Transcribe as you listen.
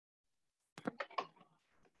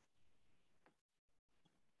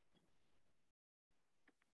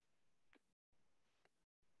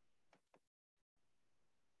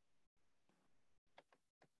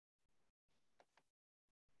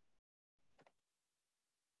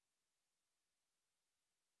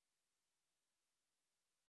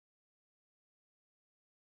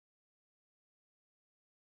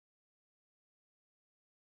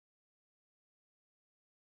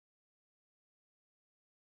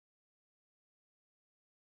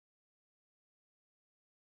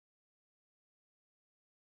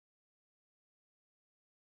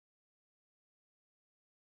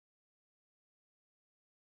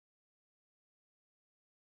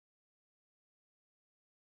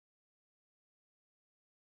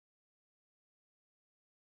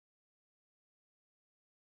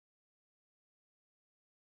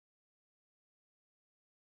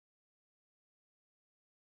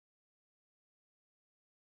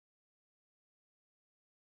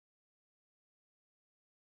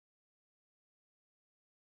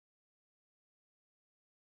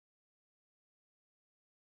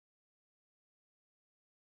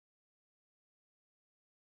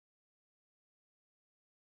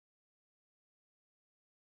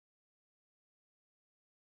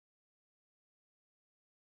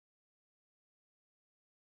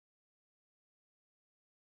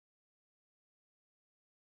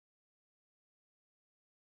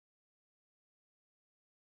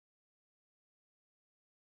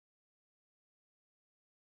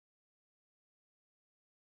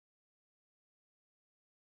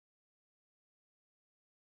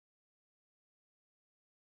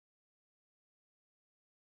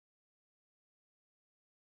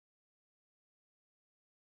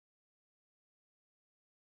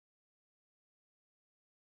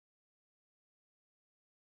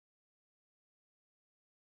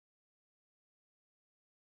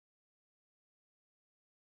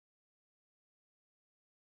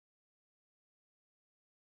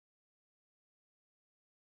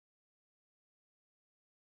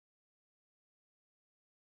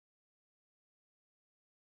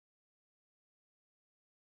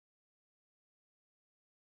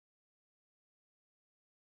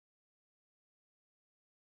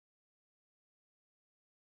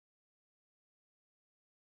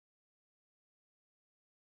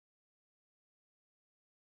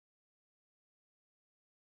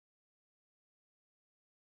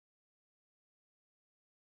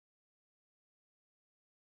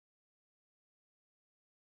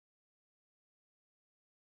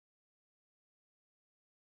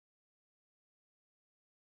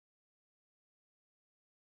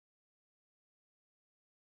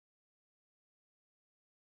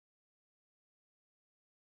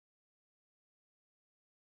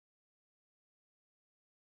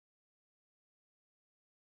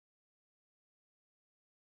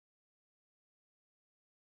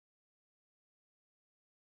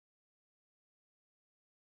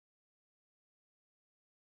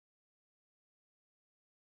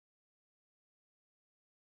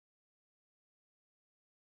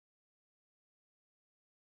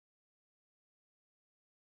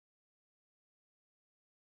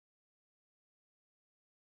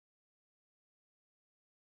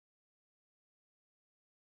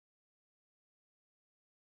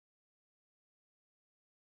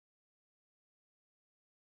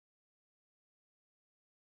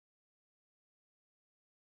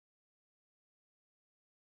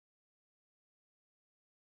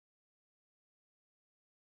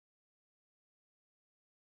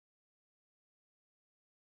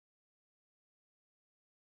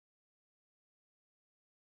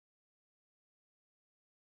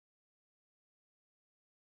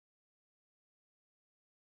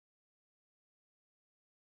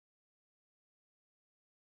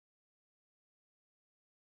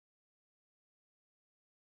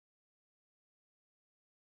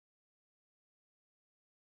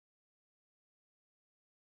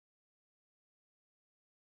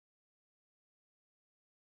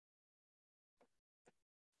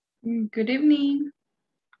Good evening.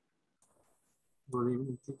 Good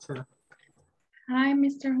evening, teacher. Hi,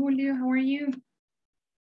 Mr. Julio. How are you?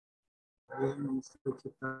 Bien, ¿qué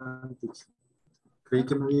tal, teacher? Creí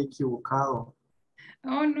que me había equivocado.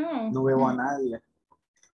 Oh, no. No veo a nadie.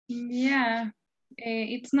 Yeah,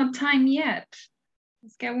 it's not time yet.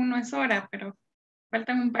 Es que aún no es hora, pero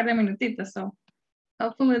faltan un par de minutitos, so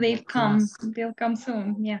hopefully they'll come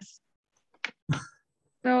soon, yes.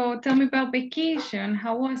 So tell me about vacation.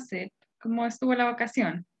 How was it? ¿Cómo estuvo la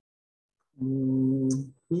vacación?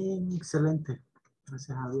 Bien, excelente.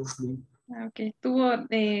 Gracias a Dios, bien. Okay, ¿tuvo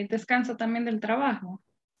descanso también del trabajo?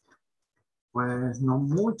 Pues no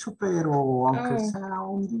mucho, pero aunque Oh, sea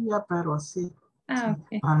un día, pero sí,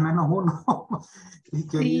 okay. al menos uno. Y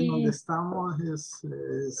que ahí en donde Sí, estamos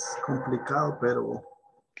es complicado, pero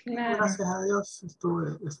claro. gracias a Dios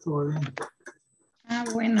estuve bien. Ah,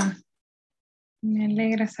 bueno, me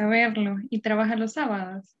alegra saberlo. ¿Y trabaja los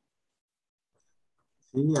sábados?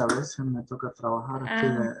 Sí, a veces me toca trabajar, es que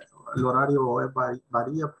Ah, el horario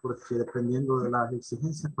varía porque dependiendo de las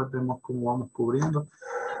exigencias, pues vemos cómo vamos cubriendo.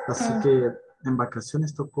 Así oh, que en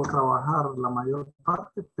vacaciones tocó trabajar la mayor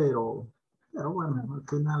parte, pero bueno, al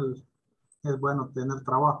final es bueno tener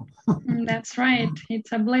trabajo. that's right.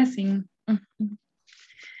 It's a blessing.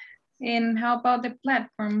 And how about the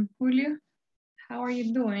platform, Julio? How are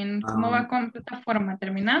you doing? ¿Cómo va Um, con plataforma?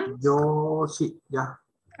 ¿Terminamos? yo sí, ya,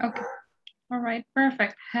 Okay. All right,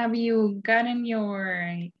 perfect. Have you gotten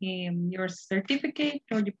your certificate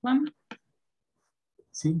or diploma?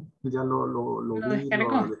 sí, ya lo ¿Lo vi,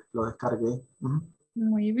 descargó? lo descargué. Ujú.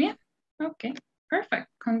 Muy bien. Okay, perfect.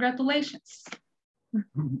 Congratulations.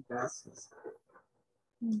 Gracias.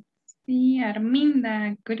 Sí,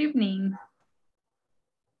 Arminda, good evening.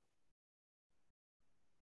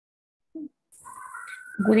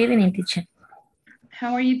 Good evening, teacher.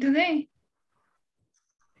 How are you today?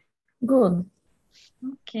 Good.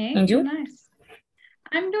 Okay, And you? nice.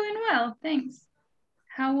 I'm doing well, thanks.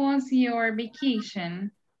 How was your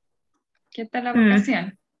vacation? ¿Qué tal la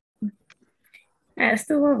vacación?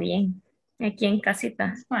 Estuvo bien. Aquí en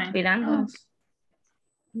casita, It's fine. Oh, cuidándonos.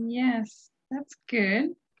 yes, that's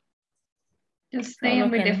good. Just staying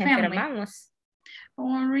Solo with que the nos family. enfermamos.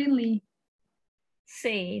 Oh, really?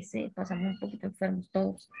 Sí, pasamos un poquito enfermos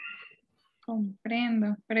todos.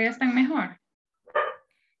 Comprendo. Pero ya están mejor.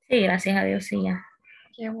 Sí, gracias a Dios, sí, ya.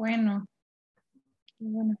 Qué bueno. Qué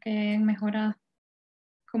bueno que hayan mejorado.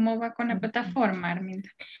 ¿Cómo va con la plataforma, Arminda?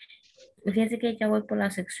 Fíjense que ya voy por la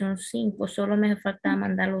sección 5, solo me falta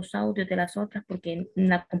mandar los audios de las otras porque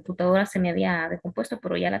la computadora se me había descompuesto,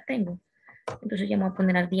 pero ya la tengo. Entonces ya me voy a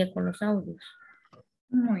poner al día con los audios.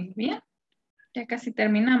 Muy bien. Ya casi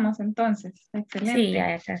terminamos entonces. Sí, Excelente.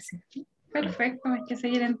 ya casi. Perfecto. Hay que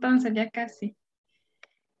seguir entonces, ya casi.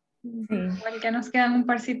 Sí, Igual ya nos quedan un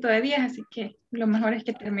parcito de días, así que lo mejor es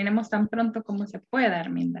que terminemos tan pronto como se pueda,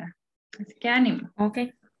 Arminda. Así que ánimo. ok.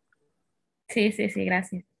 Sí,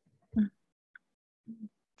 gracias.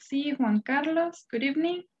 Sí, Juan Carlos, good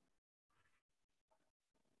evening.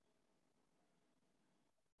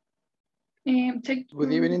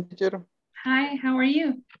 Good evening, teacher. Hi, how are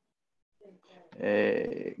you?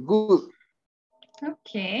 Good.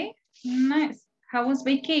 Okay, nice. How was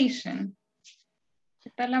vacation? ¿Qué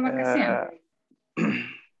tal la vacación?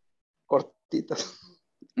 Cortitas.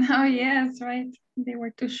 Oh, yes, right. They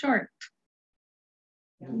were too short.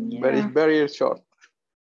 Very, Yeah, very short.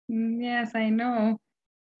 yes, I know.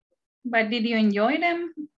 But did you enjoy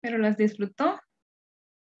them? ¿Pero las disfrutó?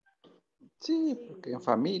 Sí, porque en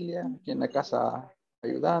familia, aquí en la casa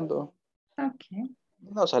ayudando. Okay.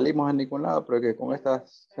 No salimos a ningún lado, porque con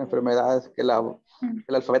estas enfermedades que el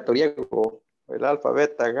alfabeto griego, el alfa,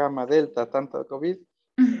 beta, gamma, delta, tanto COVID,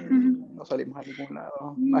 no salimos a ningún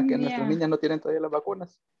lado. Más que nuestras Yeah. niñas no tienen todavía las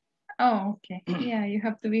vacunas. Oh, okay. Yeah, you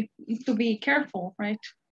have to be careful, right?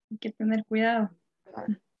 Hay que tener cuidado.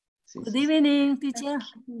 Sí, Good sí. evening, teacher.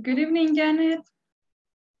 Good evening, Janet.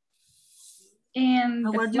 And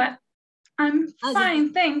How the are you? flat. I'm Ah,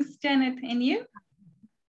 fine, thanks, Janet. And you?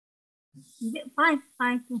 yeah, fine,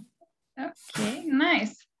 fine. Okay,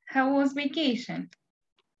 nice. How was vacation?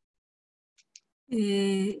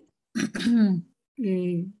 The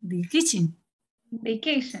kitchen.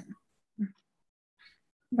 Vacation.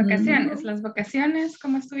 Vacaciones. Las vacaciones,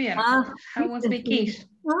 ¿cómo estuvieron? How was vacation?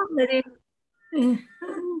 Very, uh,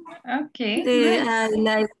 Okay, nice.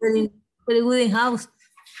 like very good in house.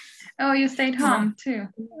 Oh, you stayed home too.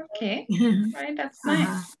 Okay, right, that's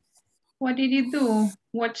nice. What did you do?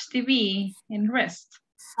 Watch TV and rest?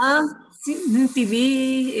 Sí,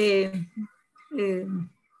 TV,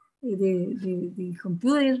 the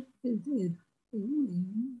computer,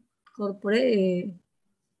 corporate,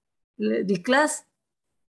 the class.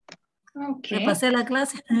 Okay. Repasé la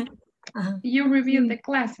clase. Ajá. You reviewed the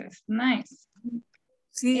classes. Nice.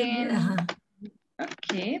 Sí, And- ajá.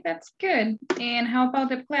 Okay, that's good. And how about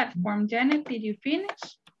the platform? Janet, did you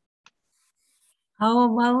finish? How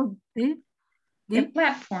about The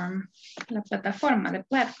platform. La plataforma, the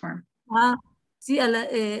platform. sí, a la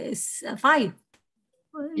 5.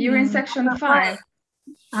 You're in section 5.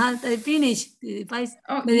 I finished.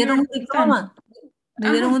 Oh, Me dieron un you're diploma. Me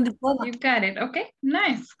dieron Ajá. un diploma. You got it. Okay,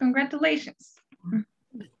 nice. Congratulations.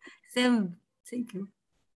 Same. Thank you.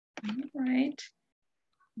 All right.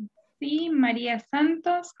 Sí, María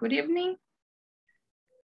Santos, good evening.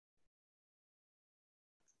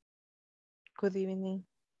 Good evening.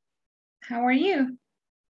 How are you?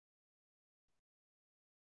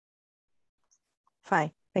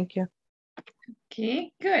 Fine, thank you.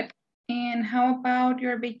 Okay, good. And how about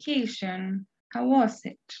your vacation? How was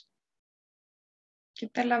it? ¿Qué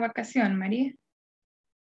tal la vacación, María?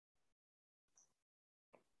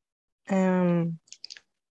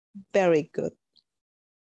 Very good.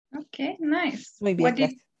 Okay, nice. Muy bien,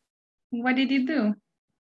 gracias. What did you do?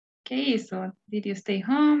 ¿Qué hizo? Did you stay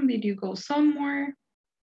home? Did you go somewhere?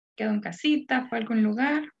 ¿Quedó en casita? ¿Fue a algún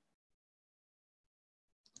lugar?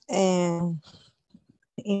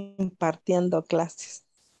 Impartiendo clases.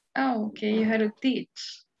 Oh, okay, you had to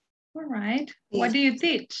teach. All right. Sí. What do you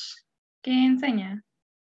teach? ¿Qué enseña?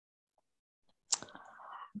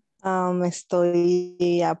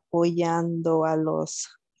 Estoy apoyando a los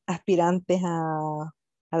aspirantes a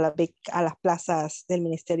las plazas del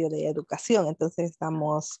Ministerio de Educación. Entonces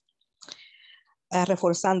estamos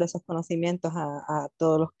reforzando esos conocimientos a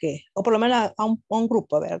todos los que, o por lo menos a un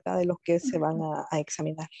grupo, ¿verdad? De los que se van a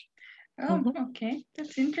examinar. Oh, okay.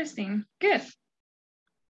 That's interesting. Good.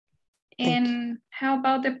 And how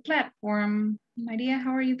about the platform? Maria,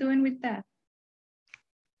 how are you doing with that?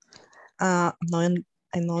 No,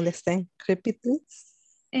 I don't understand. Repeat, please.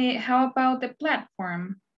 How about the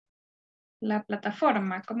platform? La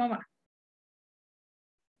plataforma, ¿cómo va?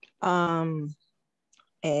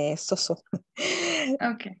 Okay.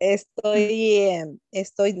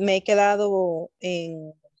 Me he quedado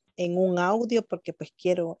en un audio porque pues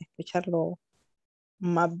quiero escucharlo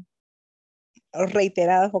más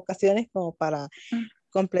reiteradas ocasiones como para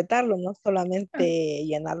completarlo, no solamente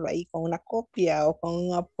llenarlo ahí con una copia o con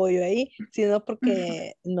un apoyo ahí, sino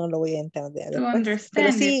porque no lo voy a entender después.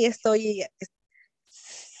 Pero sí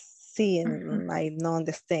I no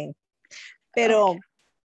understand. Pero,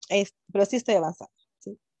 pero sí estoy avanzando.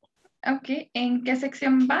 Sí. Ok, ¿en qué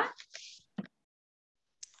sección va?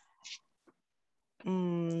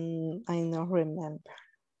 I don't remember.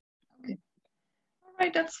 Okay. All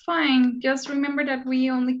right, that's fine. Just remember that we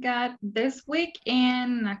only got this week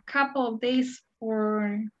and a couple of days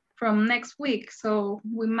from next week. So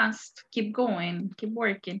we must keep going, keep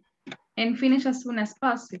working, and finish as soon as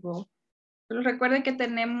possible. Pero recuerde que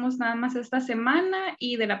tenemos nada más esta semana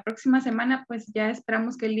y de la próxima semana pues ya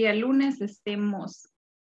esperamos que el día lunes estemos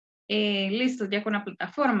listos ya con la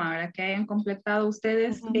plataforma, ¿verdad? Que hayan completado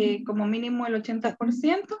ustedes como mínimo el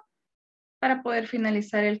 80% para poder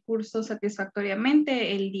finalizar el curso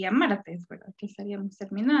satisfactoriamente el día martes, ¿verdad? Que estaríamos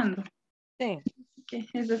terminando. Sí. Que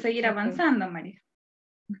es de seguir avanzando, María.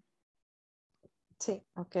 Sí,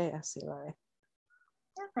 ok, así va a ver.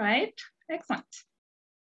 All right, excellent.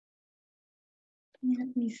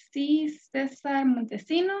 Let me see, César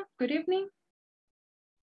Montesino, good evening.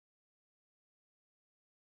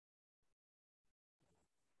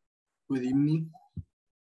 Good evening.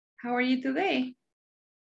 How are you today?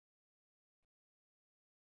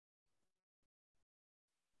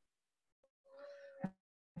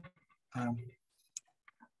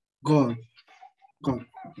 Good. Okay.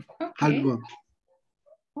 All good.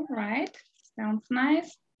 All right, sounds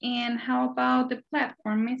nice. And how about the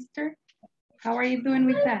platform, mister? How are you doing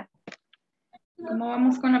with that? ¿Cómo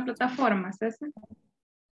vamos con la plataforma, César?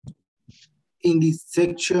 In this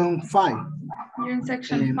section 5. You're in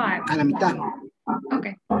section 5. A la mitad.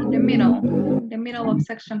 Okay, in the middle of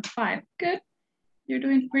section 5. Good. You're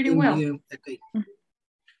doing pretty well. Okay.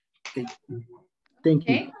 Okay. Thank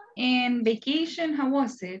you. Okay, and vacation, how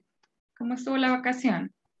was it? ¿Cómo estuvo la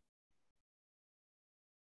vacación?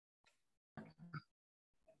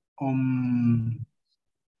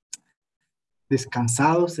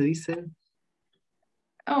 Descansado se dice.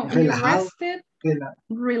 Oh, Relajado. you rested?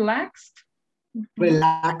 Relaxed?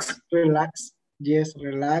 Relax. Yes,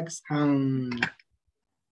 relax.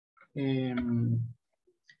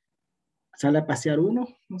 Sale a pasear uno,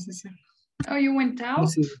 no sé si. Oh, you went out? No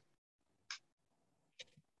sé.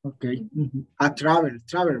 Okay. A travel.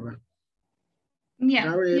 Yeah,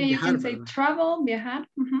 Travel, you viajar, can say ¿verdad? travel, viajar.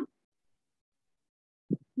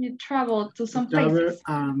 You travel to some Travel, places.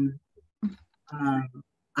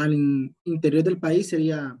 al interior del país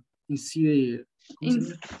sería inside, ¿cómo se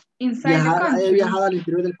llama? Inside the He country. viajado al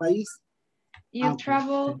interior del país. You Okay.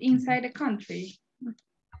 travel inside the country.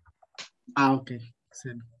 Okay.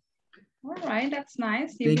 Excelente. All right, that's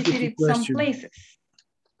nice. You Thank you for visited some question. places.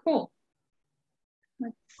 Cool.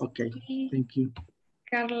 Let's Okay, see. thank you.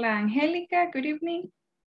 Carla Angelica, good evening.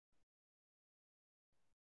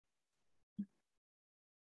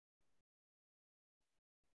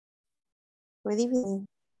 Good evening.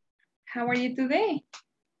 How are you today?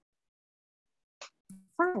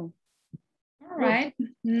 Fine. All right,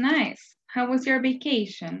 nice. How was your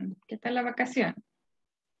vacation? ¿Qué tal la vacación?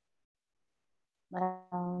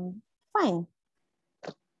 Fine.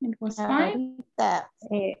 It was fine. Ahorita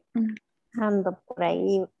ando por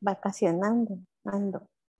ahí vacacionando. Ando.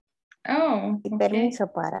 Oh, Y okay.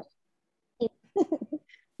 permiso para.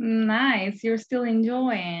 Nice, you're still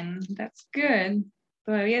enjoying. That's good.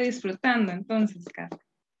 Todavía disfrutando entonces, Carla.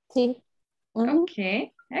 Sí.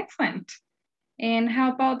 Okay, excellent. And how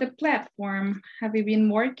about the platform? Have you been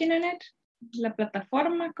working on it? La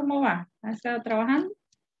plataforma, ¿cómo va? ¿Has estado trabajando?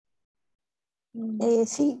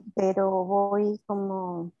 Sí, pero voy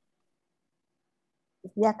como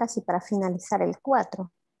ya casi para finalizar el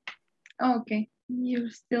 4. Okay, you're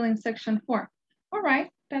still in section 4. All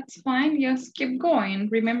right, that's fine. Just keep going.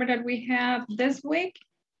 Remember that we have this week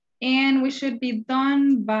and we should be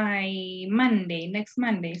done by Monday, next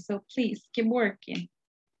Monday. So please keep working.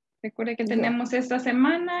 Recuerde que tenemos esta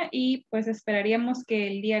semana y pues esperaríamos que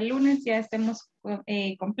el día lunes ya estemos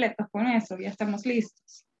completos con eso, ya estamos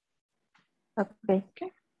listos. Okay.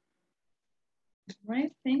 Okay. All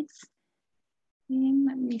right, thanks. And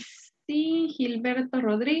let me see, Gilberto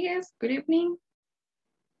Rodríguez, good evening.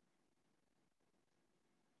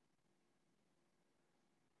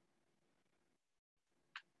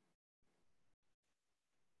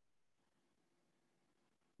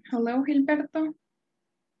 Hello, Gilberto.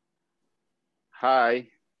 Hi.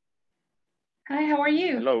 Hi, how are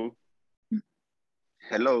you? Hello.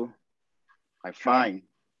 Hello. I'm fine.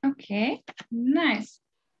 Okay, nice.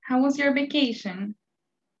 How was your vacation?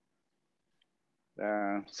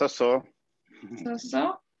 So. So.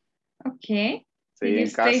 Okay. Sí, Did you en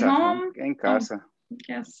stay casa. home? En casa. Oh,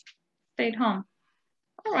 yes, stayed home.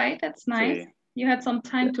 All right, that's nice. Sí. You had some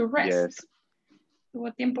time to rest. Yes.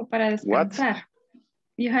 Tuvo tiempo para What? descansar.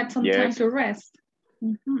 You had some time Yes. to rest.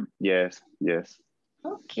 Mm-hmm. Yes.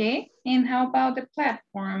 Okay, and how about the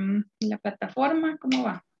platform? La plataforma, ¿cómo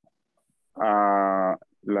va?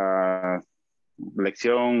 La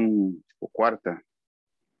lección cuarta.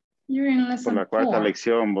 You're in Por lesson la cuarta 4.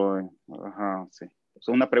 lección voy. Ajá, sí. Es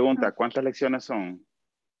una pregunta, ¿cuántas lecciones son?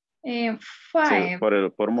 5. Sí,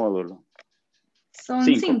 por módulo. Son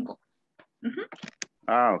 5.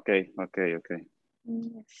 Ok.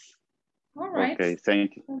 Yes. All right. Okay,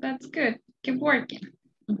 thank you. Well, that's good. Keep working.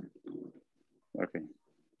 Okay.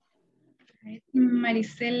 Right.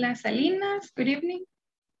 Marisela Salinas, good evening.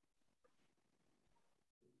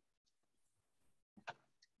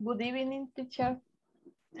 Good evening, teacher.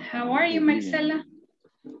 How are you, Marisela?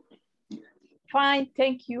 Fine,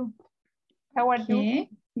 thank you. How are you?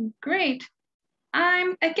 Great.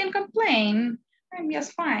 I can't complain. I'm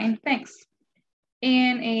just fine, thanks.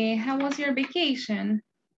 And how was your vacation?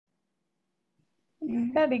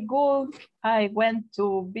 Very good. I went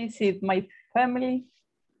to visit my family.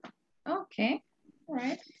 Okay, all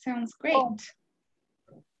right, sounds great. Oh.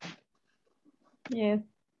 Yes.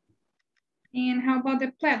 And how about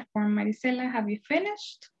the platform, Marisela? Have you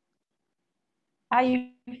finished?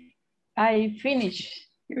 I finished.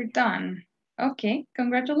 You're done. Okay,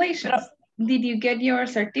 congratulations. Did you get your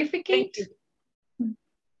certificate?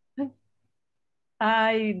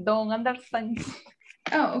 I don't understand.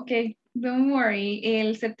 Oh, okay, don't worry.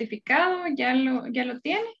 ¿El certificado ya lo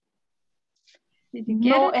tiene? Did you get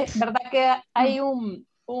No, it? es verdad que hay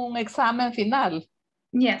un examen final.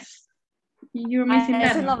 Yes, you're missing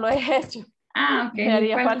that ese no lo he hecho. Ah, ok. Me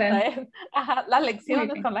haría falta. falta eso. Ajá, las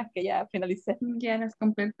lecciones son las que ya finalicé. Ya las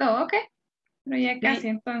completó, ok. Pero ya casi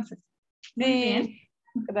entonces. Muy bien.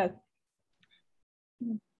 Gracias.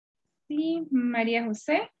 Sí, María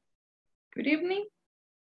José. Good evening.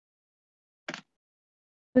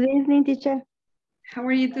 Good evening, teacher. How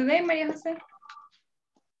are you today, María José?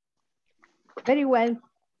 Very well.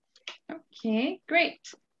 Okay, great.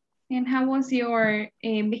 And how was your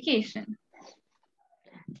vacation?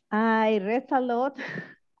 I rest a lot.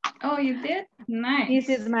 Oh, you did? Nice.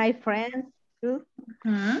 Visit my friends too.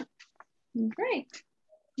 Great.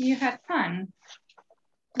 You had fun.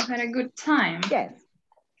 You had a good time. Yes.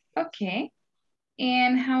 Okay.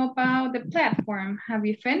 And how about the platform? Have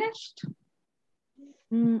you finished?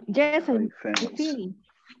 Yes, I Finished. finished.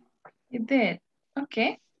 You did.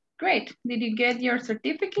 Okay, great. Did you get your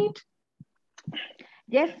certificate?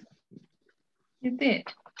 Yes. You did.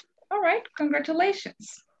 All right,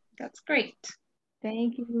 congratulations. That's great.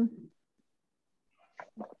 Thank you.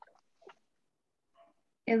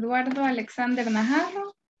 Eduardo Alexander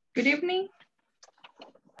Najarro, good evening.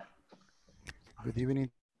 Good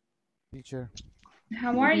evening, teacher.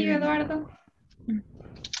 How are you, Eduardo? I'm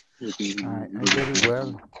very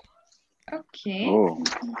well. Okay, Oh.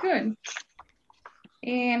 good.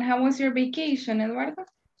 And how was your vacation, Eduardo?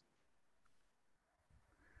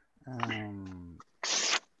 My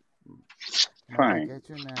Fine.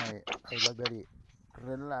 vacation, I was very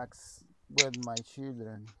relaxed with my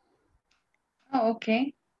children. Oh,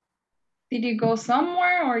 okay. Did you go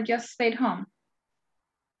somewhere or just stayed home?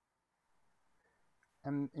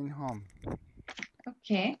 I'm in home.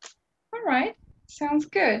 Okay, all right, sounds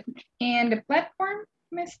good. And the platform,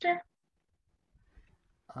 mister?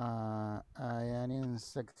 I am in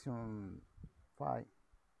section 5.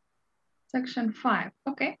 Section 5,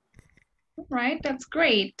 okay. All right, that's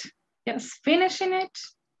great. Just finishing it,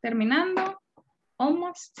 terminando,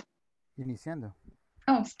 almost. Iniciando.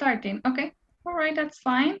 Oh, starting, okay. All right, that's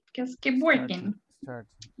fine. Just keep working.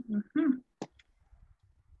 Starting.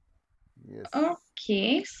 Yes.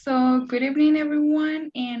 Okay, so good evening,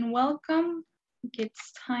 everyone, and welcome.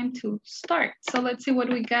 It's time to start. So let's see what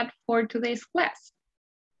we got for today's class.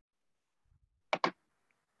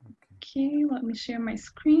 Okay, let me share my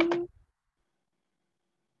screen.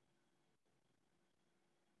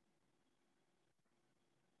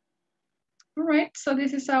 All right, so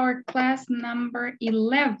this is our class number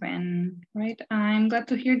 11, right? I'm glad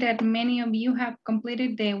to hear that many of you have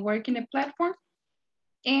completed the work in the platform.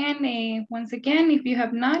 And once again, if you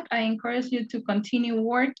have not, I encourage you to continue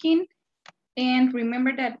working. And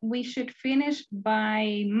remember that we should finish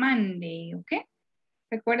by Monday, okay?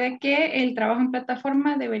 Recuerda que el trabajo en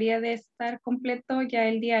plataforma debería de estar completo ya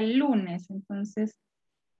el día lunes. Entonces,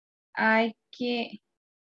 hay que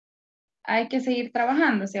seguir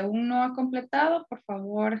trabajando. Si aún no ha completado, por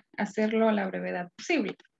favor, hacerlo a la brevedad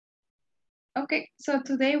posible. Okay, so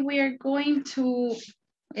today we are going to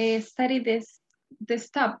study these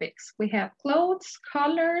topics. We have clothes,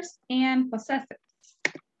 colors, and possessives.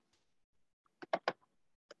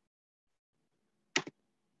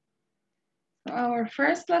 Our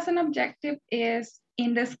first lesson objective is,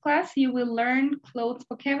 in this class, you will learn clothes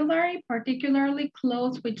vocabulary, particularly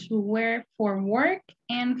clothes which you wear for work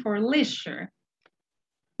and for leisure.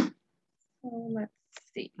 So let's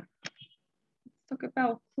see. Let's talk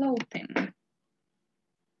about clothing.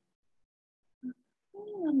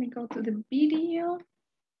 Let me go to the video.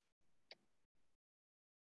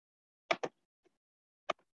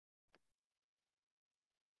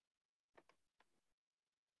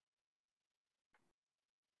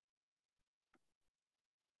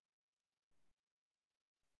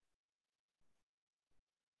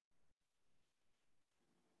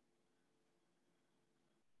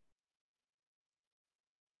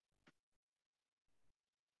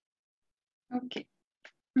 Okay,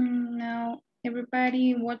 now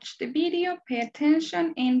everybody watch the video, pay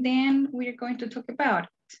attention, and then we're going to talk about it.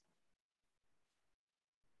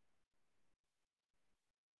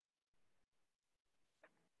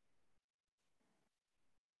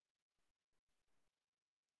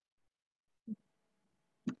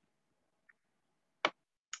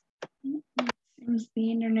 It seems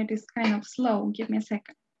the internet is kind of slow. Give me a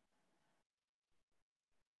second.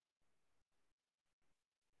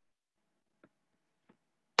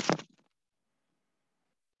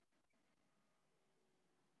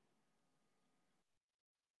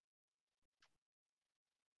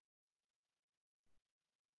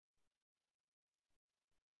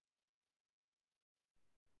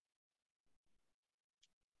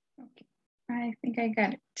 Okay, I think I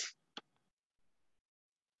got it.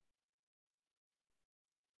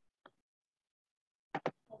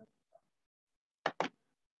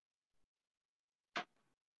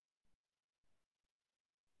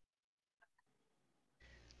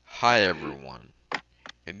 Hi everyone.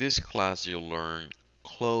 In this class you'll learn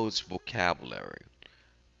clothes vocabulary,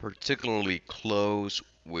 particularly clothes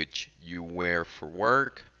which you wear for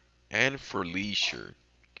work and for leisure.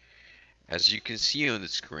 As you can see on the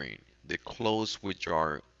screen, the clothes which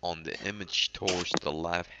are on the image towards the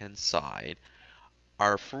left hand side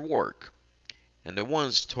are for work, and the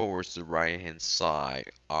ones towards the right hand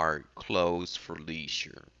side are clothes for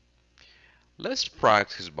leisure. Let's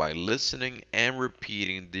practice by listening and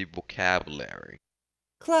repeating the vocabulary.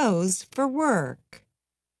 Clothes for work.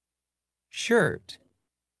 shirt,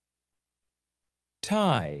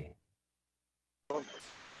 tie,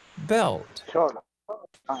 belt,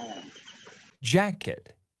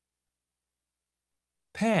 jacket,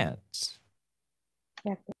 pants,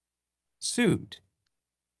 suit,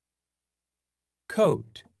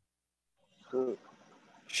 coat,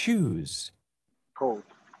 shoes,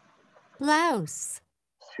 blouse,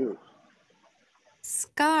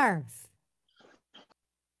 scarf,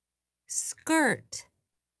 skirt,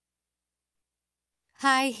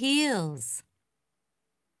 high heels,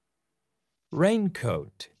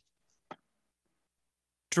 raincoat,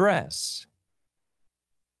 dress,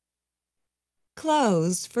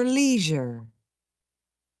 clothes for leisure,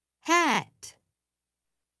 hat,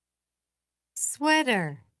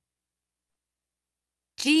 sweater,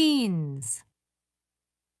 jeans,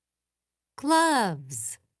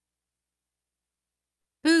 gloves,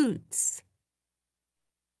 boots,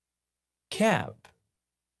 cap,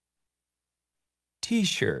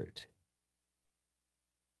 t-shirt,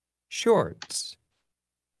 shorts,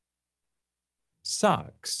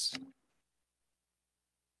 socks,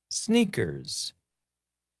 sneakers,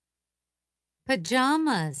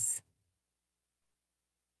 pajamas,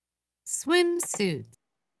 swimsuit.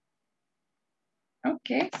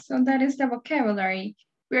 Okay, so that is the vocabulary.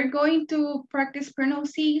 We're going to practice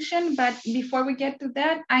pronunciation, but before we get to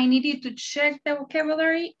that, I need you to check the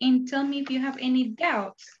vocabulary and tell me if you have any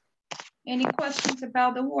doubts, any questions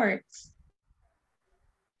about the words.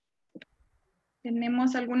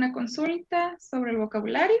 ¿Tenemos alguna consulta sobre el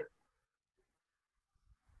vocabulario?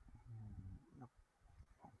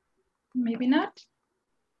 Maybe not.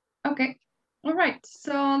 Okay. All right.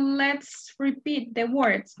 So let's repeat the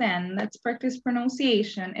words then. Let's practice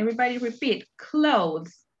pronunciation. Everybody repeat.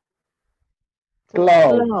 Clothes.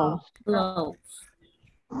 Clothes.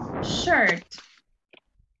 Shirt.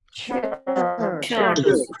 Shirt.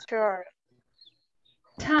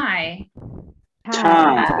 Tie.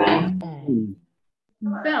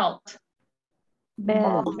 Belt.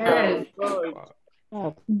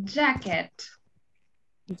 Jacket.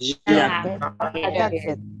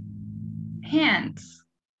 Pants.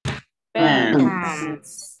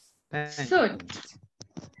 Suit.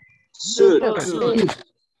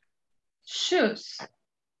 Shoes.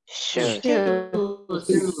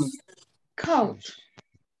 Coat.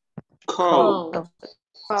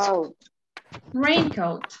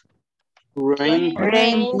 Raincoat.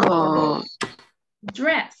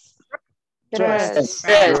 Dress.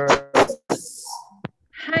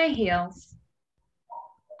 High heels.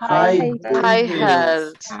 High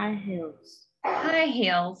heels.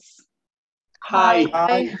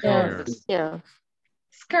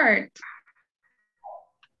 Skirt.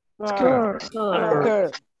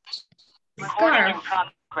 Skirt. Scarf.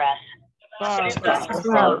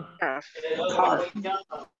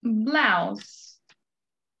 Blouse.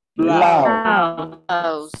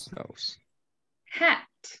 Hat.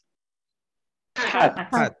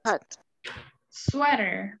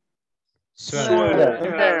 Sweater.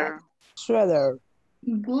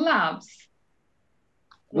 Gloves.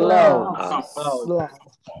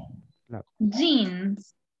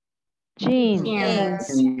 Jeans.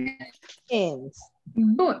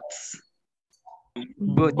 Boots.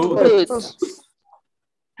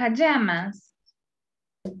 Pajamas.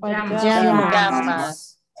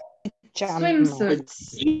 Swimsuits.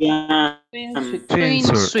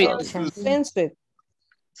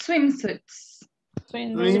 Swimsuits.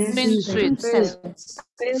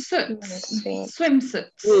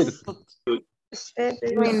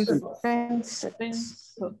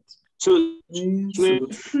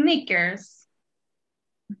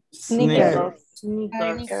 Sneakers.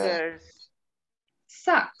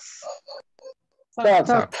 Socks.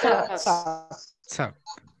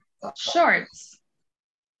 Shorts.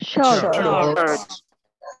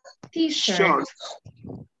 T-shirt.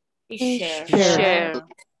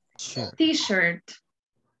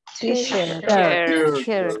 T-shirt.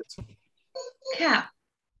 Cap.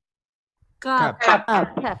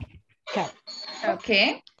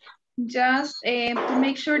 Okay. Just to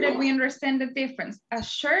make sure that we understand the difference. A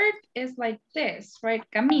shirt is like this, right?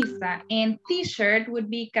 Camisa. And t-shirt would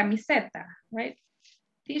be camiseta, right?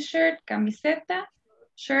 T-shirt, camiseta,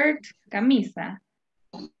 shirt, camisa.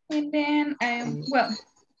 And then, well,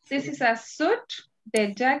 this is a suit.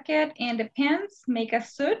 The jacket and the pants make a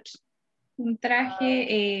suit. Un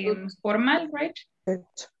traje formal, right?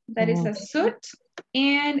 That is a suit.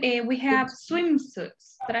 And we have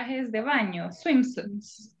swimsuits, trajes de baño,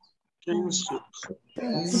 swimsuits.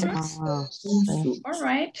 All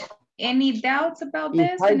right. Any doubts about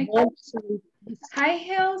this? High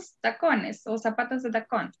heels, tacones o zapatos de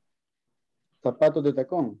tacón. Zapatos de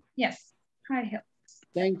tacón. Yes. High heels.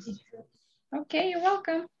 Thanks. Okay, you're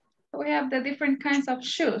welcome. So we have the different kinds of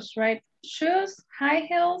shoes, right? Shoes, high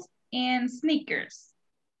heels, and sneakers,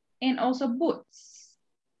 and also boots.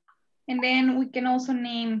 And then we can also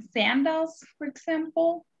name sandals, for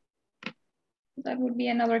example. That would be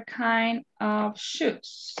another kind of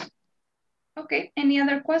shoes. Okay, any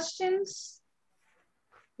other questions?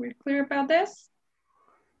 We're clear about this?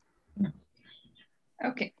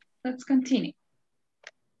 Okay, let's continue.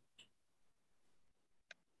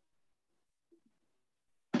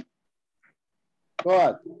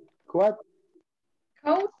 Coat. Coat.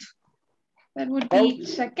 Coat, that would be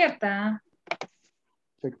chaqueta.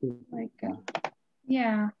 Like,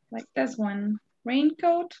 yeah, like this one.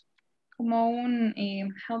 Raincoat, como un,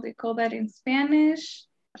 how do you call that in Spanish?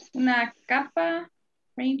 Una capa,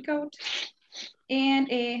 raincoat. And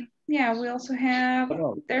yeah, we also have,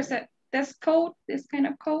 there's this coat, this kind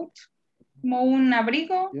of coat, como un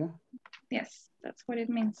abrigo. Yeah. Yes, that's what it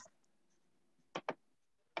means.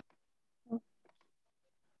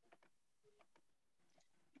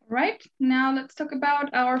 Right, now let's talk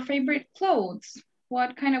about our favorite clothes.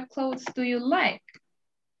 What kind of clothes do you like?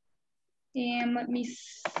 And let me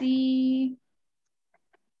see.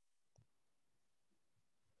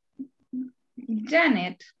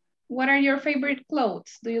 Janet, what are your favorite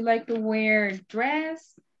clothes? Do you like to wear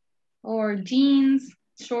dress or jeans,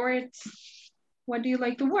 shorts? What do you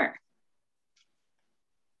like to wear?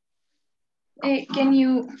 Can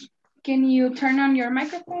you turn on your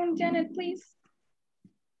microphone, Janet, please?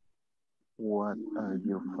 What are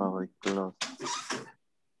your favorite clothes?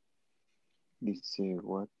 Dice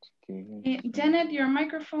what? Janet, your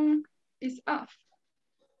microphone is off.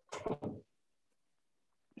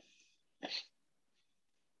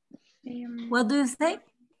 What do you say?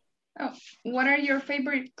 Oh, what are your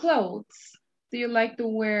favorite clothes? Do you like to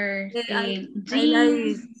wear jeans,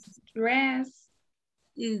 I dress?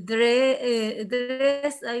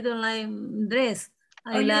 Dress, I don't like dress.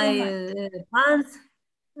 I like pants,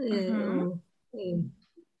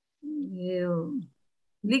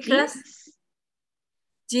 licras,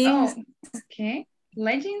 jeans. Oh, okay.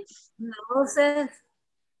 Leggings? Blouses.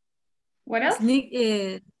 What else?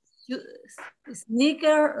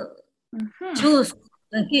 Sneaker, shoes,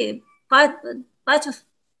 pachos.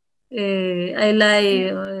 I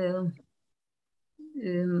like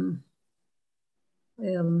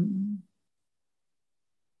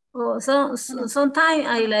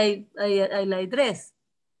sometimes I like dress.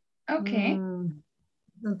 Okay.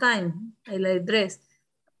 Sometimes I like dress.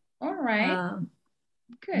 All right.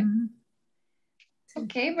 Good.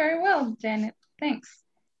 Okay, very well, Janet. Thanks.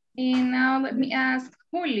 And now let me ask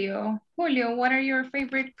Julio. Julio, what are your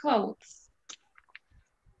favorite clothes?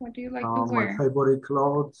 What do you like to wear? My favorite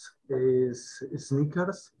clothes is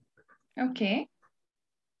sneakers. Okay.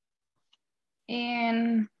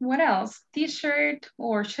 And what else? T-shirt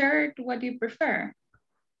or shirt? What do you prefer?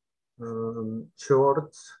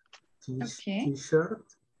 Shorts, Okay.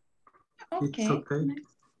 T-shirt. Okay. It's okay.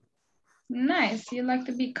 Nice. You like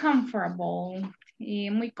to be comfortable.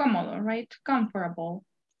 Muy cómodo, right? Comfortable.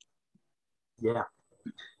 Yeah.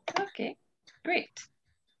 Okay, great.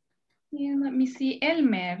 And let me see,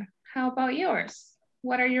 Elmer, how about yours?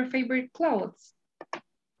 What are your favorite clothes?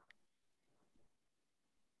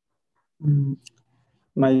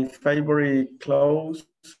 My favorite clothes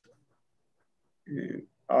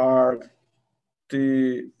are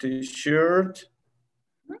the t-shirt,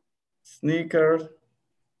 sneakers,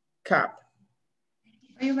 cap.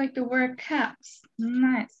 You like to wear caps.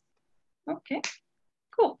 Nice. Okay,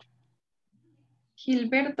 cool.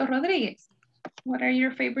 Gilberto Rodriguez, what are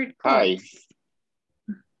your favorite clothes?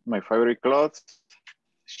 Hi. My favorite clothes,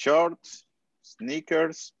 shorts,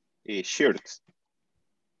 sneakers, shirts.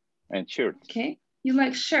 And shirts. Okay, you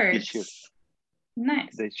like shirts.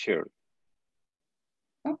 Nice. The shirt.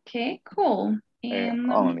 Okay, cool.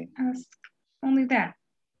 And only. Only that.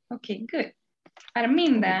 Okay, good.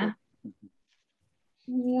 Arminda,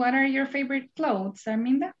 what are your favorite clothes,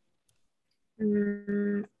 Arminda?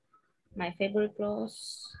 My favorite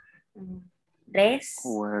clothes, dress.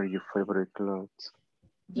 What are your favorite clothes?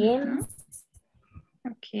 Jeans.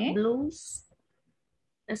 Okay. Blues.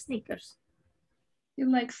 Sneakers. You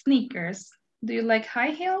like sneakers. Do you like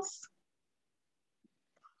high heels?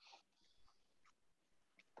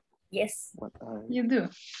 Yes. You do.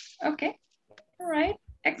 Okay. All right.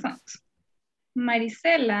 Excellent.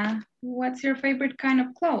 Marisela, what's your favorite kind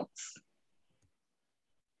of clothes?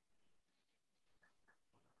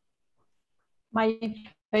 My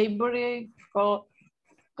favorite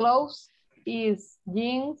clothes is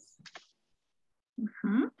jeans,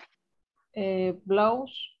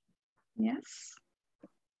 blouse, yes,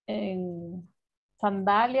 en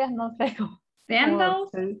sandalias, no sé cómo.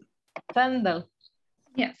 Sandals? Sandal.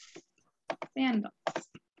 Yes, sandals.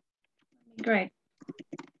 Great.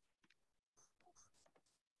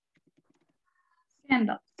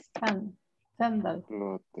 Sandals. Sandal.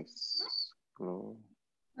 Clothes.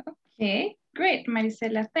 Okay, great,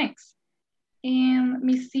 Marisela, thanks. And let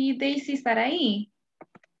me see, Daisy Sarai.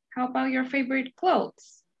 How about your favorite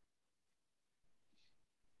clothes?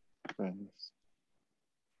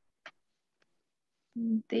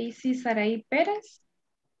 Daisy Sarai Perez.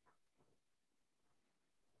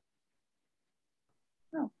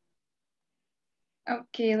 Oh.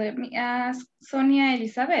 Okay, let me ask Sonia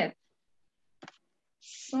Elizabeth.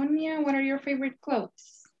 Sonia, what are your favorite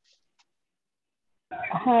clothes?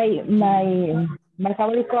 Hi, my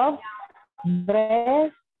favorite clothes,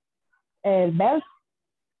 dress, belt,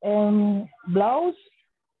 blouse,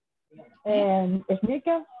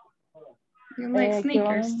 sneakers. You like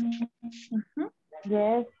sneakers?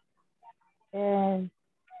 Yes.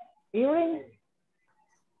 Earrings.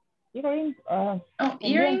 Oh,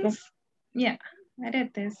 earrings? Yeah,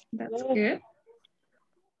 aretes. That's good.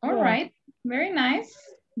 All right, very nice.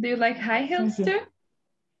 Do you like high heels too?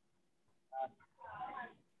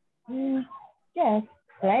 Yes,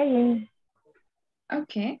 playing.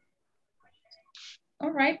 Okay.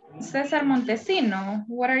 All right, Cesar Montesino,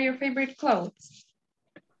 what are your favorite clothes?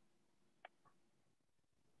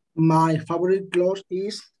 My favorite clothes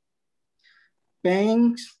is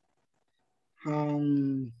pants,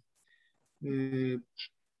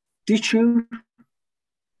 t-shirt,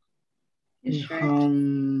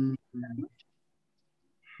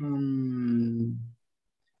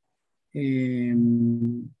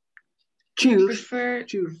 You prefer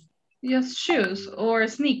just shoes or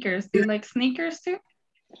sneakers? Do you like sneakers too?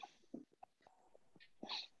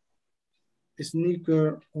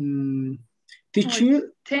 Sneaker,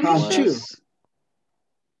 t-shirt, tennis shoes?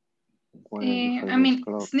 I mean,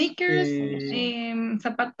 clothes? sneakers,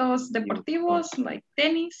 zapatos deportivos, like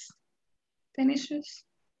tennis shoes.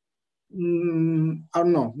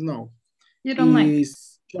 No. You don't like?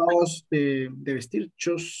 Just de vestir,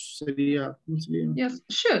 just sería, ¿cómo sería? Just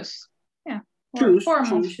shoes, yeah. Or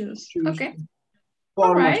formal shoes. Okay.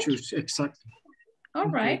 Formal shoes, exactly. All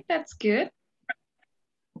right, that's good.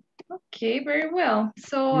 Okay, very well.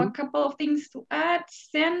 So a couple of things to add,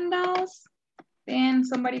 sandals, and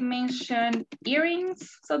somebody mentioned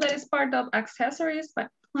earrings. So that is part of accessories, but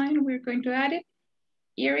fine, we're going to add it.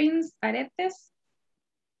 Earrings, aretes.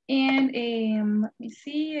 And let me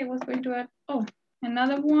see, I was going to add,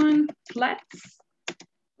 another one, flats.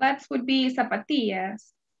 Flats would be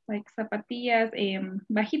zapatillas, like zapatillas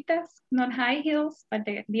bajitas, not high heels, but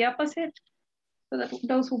the opposite. So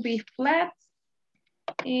those will be flats.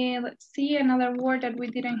 And let's see, another word that we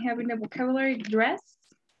didn't have in the vocabulary, dress,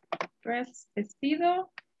 vestido.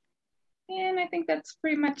 And I think that's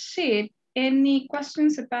pretty much it. Any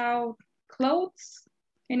questions about clothes?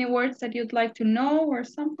 Any words that you'd like to know or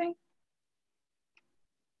something?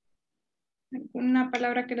 ¿Alguna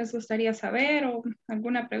palabra que les gustaría saber o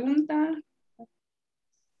alguna pregunta?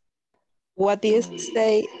 What is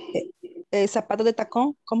the zapato de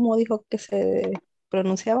tacón? ¿Cómo dijo que se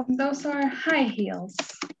pronunciaba? Those are high heels.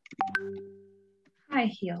 High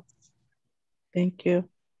heels. Thank you.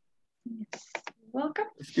 Yes. Welcome.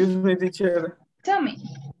 Excuse me, teacher. Tell me.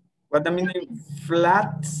 What I mean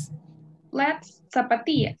flats? Flats,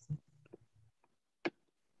 zapatillas.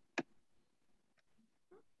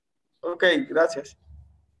 Okay, gracias.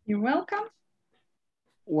 You're welcome.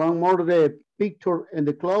 One more the picture and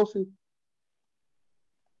the clothing.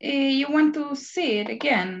 You want to see it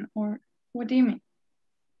again, or what do you mean?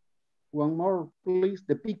 One more, please,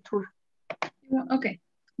 the picture. Okay,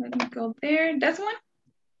 let me go there. That's one?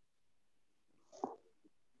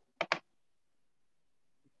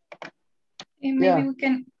 And maybe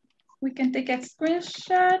we can take a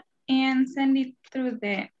screenshot and send it through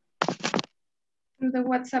the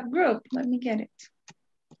WhatsApp group. Let me get it.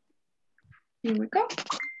 Here we go.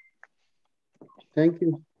 Thank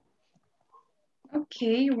you.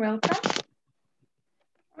 Okay, you're welcome.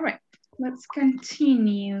 All right, let's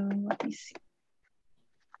continue. Let me see.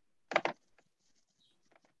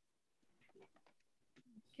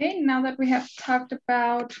 Okay, now that we have talked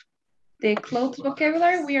about the clothes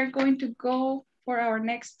vocabulary, we are going to go for our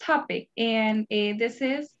next topic. And this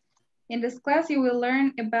is, in this class, you will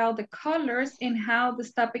learn about the colors and how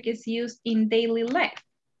this topic is used in daily life.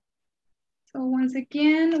 So once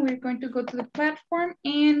again, we're going to go to the platform,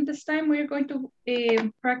 and this time we're going to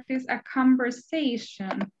practice a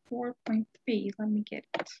conversation, 4.3, let me get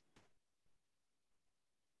it.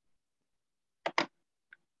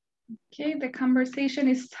 Okay, the conversation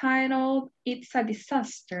is titled, It's a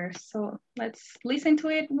Disaster. So let's listen to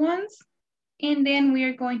it once, and then we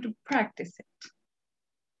are going to practice it.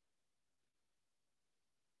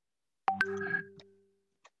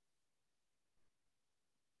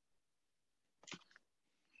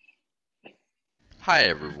 Hi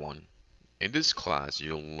everyone. In this class,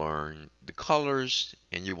 you'll learn the colors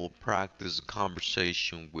and you will practice a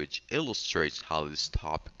conversation which illustrates how this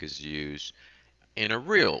topic is used in a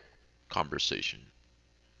real conversation.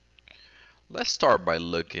 Let's start by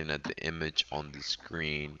looking at the image on the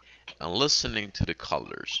screen and listening to the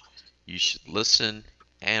colors. You should listen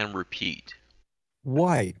and repeat.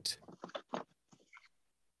 White,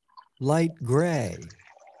 light gray,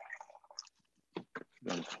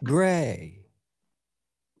 gray,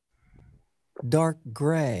 dark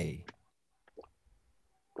gray,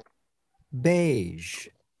 beige,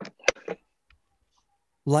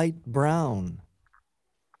 light brown,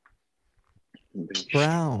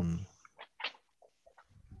 brown,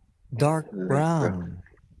 dark brown,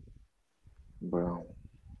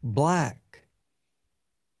 black,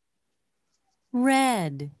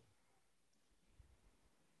 red,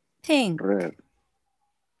 pink,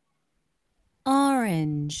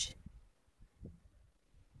 orange,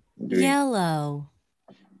 yellow,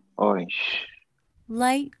 Orange,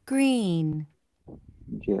 light green,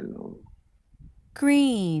 yellow,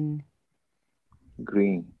 green,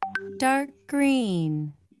 green, dark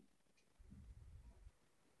green,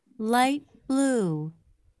 light blue,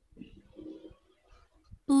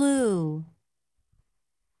 blue,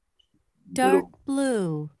 dark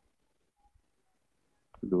blue,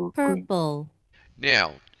 blue, purple.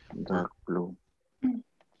 Now, dark blue.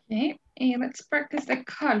 Okay, and let's practice the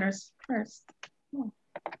colors first.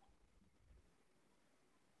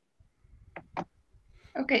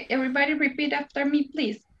 Okay, everybody repeat after me,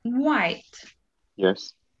 please. White.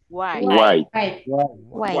 Yes. White. White.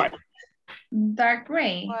 White. Dark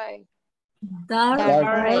gray.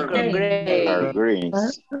 Dark gray. Dark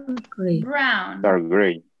greens. Brown. Dark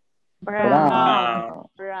gray. Brown.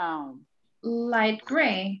 Light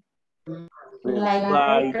gray.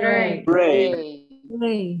 Light gray. Gray.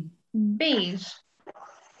 Beige.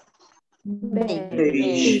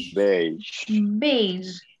 Beige.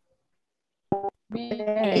 Beige.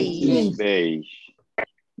 Beige. Beige.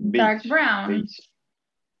 Dark brown.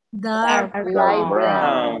 Dark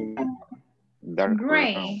brown. Dark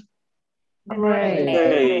Gray.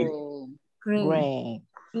 Gray. gray.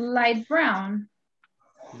 Light brown.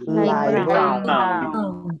 Light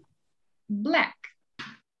brown. Black.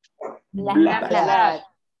 Black.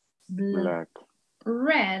 Black.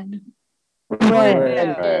 Red.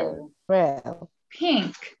 Red.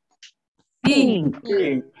 Pink. Pink.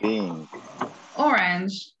 Pink.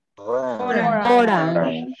 Orange. Orange.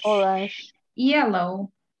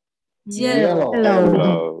 Yellow.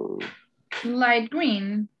 Yellow. Light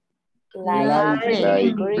green. Light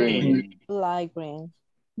green. Light green.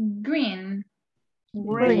 Green.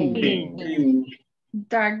 Green.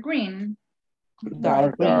 Dark green.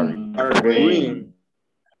 Dark green. Green.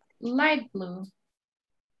 Light blue.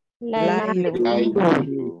 Light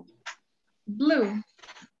blue. Blue.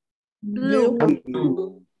 Blue.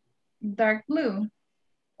 Dark blue.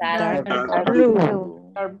 Dark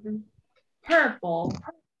blue. Purple.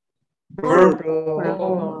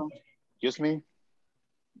 Purple. Excuse me.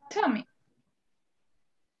 Tell me.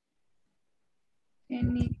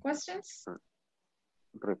 Any questions?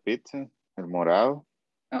 Repite. El morado.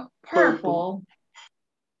 Oh, purple.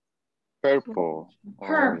 Purple.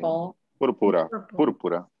 Purple. Púrpura.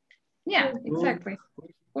 Púrpura. Yeah, exactly.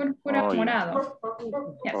 Púrpura morado.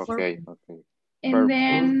 Yes. Okay. And Purple.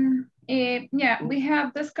 then, yeah, we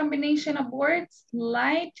have this combination of words,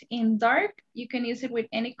 light and dark. You can use it with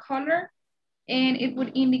any color. And it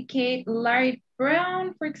would indicate light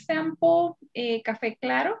brown, for example, café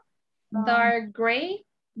claro, dark gray,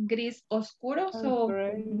 gris oscuro. So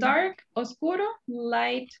dark, oscuro,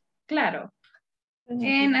 light, claro.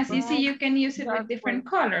 And as you see, you can use it with different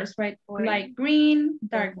colors, right? Light green,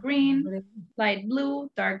 dark green, light blue,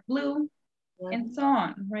 dark blue, and so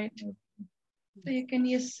on, right? So you can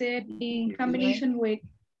use it in combination with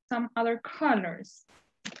some other colors.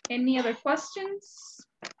 Any other questions?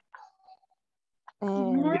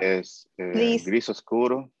 Yes. Please. Gris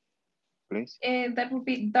oscuro. Please. That would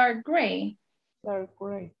be dark gray. Dark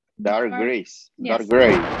grays. Yes. Dark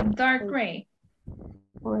gray. Dark gray.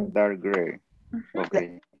 Dark gray.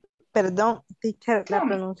 Okay. Perdón, teacher, la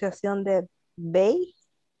pronunciación de beige.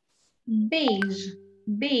 Beige.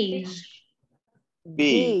 Beige.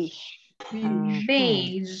 Beige.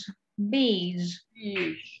 Beige. Beige.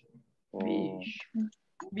 Beige.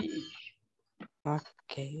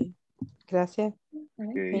 Okay. Gracias.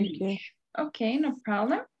 Right. Thank you. Okay, no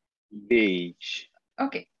problem. Beige.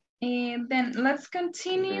 Okay, and then let's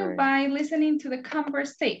continue Right. by listening to the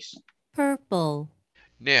conversation. Purple.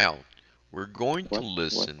 Now, we're going to What?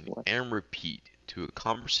 listen and repeat to a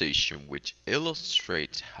conversation which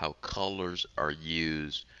illustrates how colors are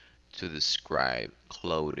used to describe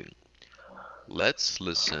clothing. Let's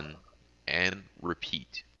listen and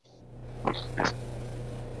repeat.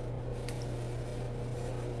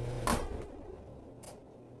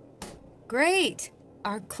 Great!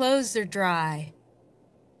 Our clothes are dry.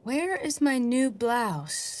 Where is my new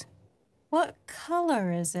blouse? What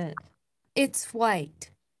color is it? It's white.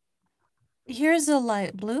 Here's a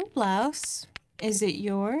light blue blouse. Is it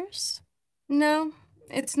yours? No,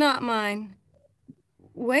 it's not mine.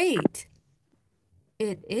 Wait.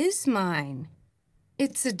 It is mine.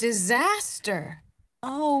 It's a disaster.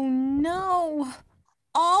 Oh no!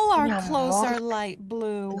 All our clothes are light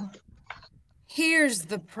blue. Here's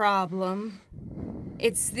the problem.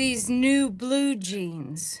 It's these new blue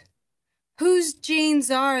jeans. Whose jeans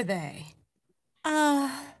are they?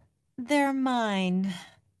 They're mine.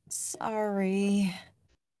 Sorry.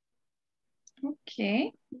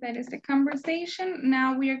 Okay, that is the conversation.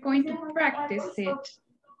 Now we are going to practice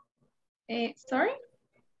it. Sorry?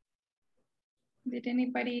 Did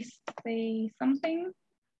anybody say something?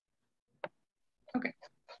 Okay.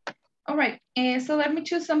 All right, so let me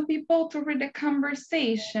choose some people to read the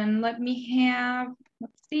conversation. Let me have,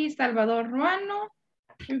 let's see, Salvador Ruano.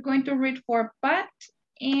 You're going to read for Pat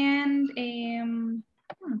and let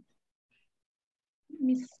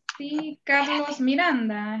me see, Carlos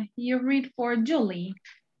Miranda. You read for Julie.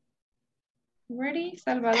 Ready,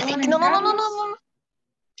 Salvador and Carlos?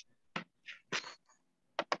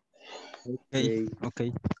 Okay,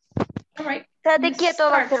 okay. All right. Estate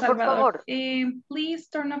quieto, Baxter, por favor. Please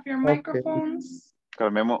turn off your microphones.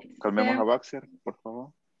 Calmemos a Baxter, por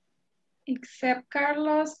favor. Except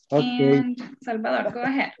Carlos Okay. and Salvador. Go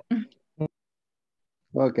ahead.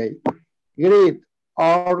 Okay. Great.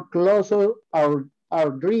 Our clothes are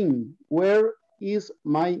green. Where is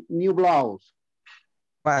my new blouse?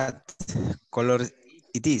 What color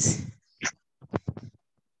it is?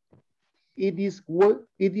 It is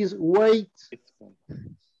white.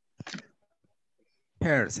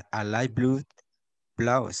 Here's a light blue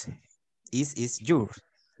blouse. Is yours?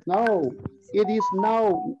 No, it is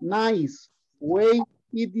now nice. Wait,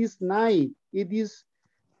 it is nice. It is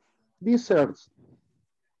desserts.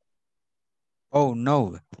 Oh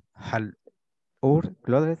no, our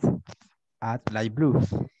clothes are light blue.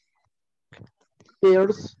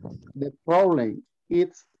 Here's the problem.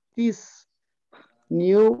 It's this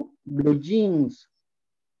new blue jeans.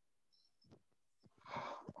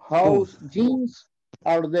 Whose jeans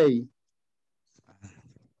are they?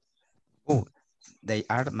 Oh, they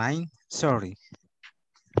are mine. Sorry.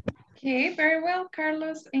 Okay, very well,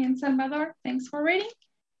 Carlos and Salvador. Thanks for reading.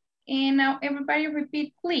 And now everybody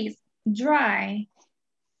repeat, please. Dry.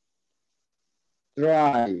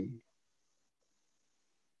 Dry.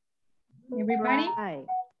 Everybody?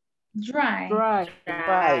 Dry. Dry.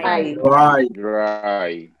 Dry.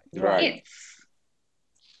 Dry. Dry.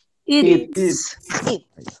 It's.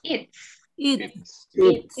 Here's.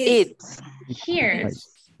 Here's.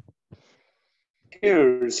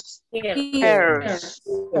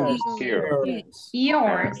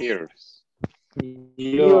 Yours.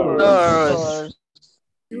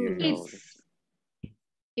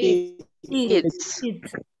 It's.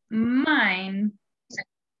 Mine.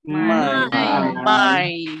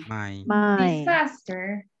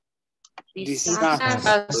 Disaster.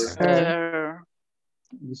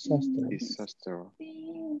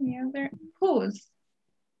 The other. Whose.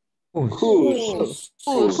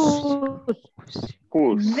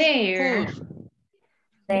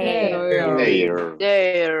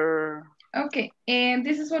 There. Okay, and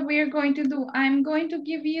this is what we are going to do. I'm going to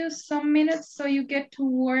give you some minutes so you get to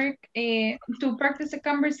work to practice a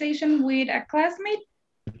conversation with a classmate.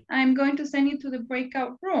 I'm going to send you to the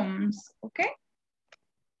breakout rooms, okay?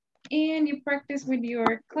 And you practice with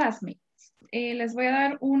your classmates. Les voy a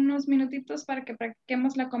dar unos minutitos para que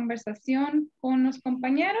practiquemos la conversación con los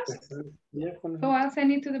compañeros. So I'll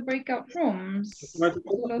send you to the breakout rooms.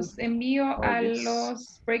 Los envío a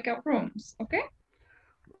los breakout rooms, okay?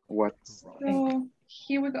 What? So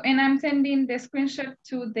here we go. And I'm sending the screenshot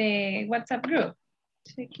to the WhatsApp group.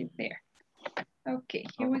 Check it there. Okay,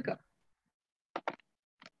 here we go.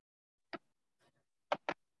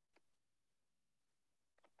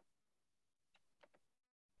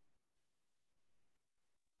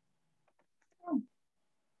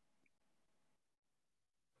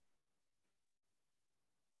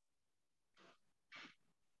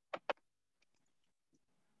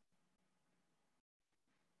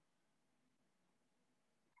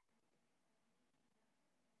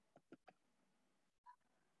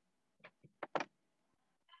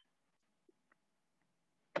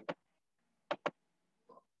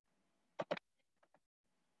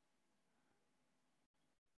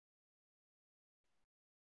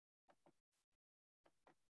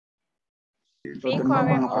 Los 5 demás van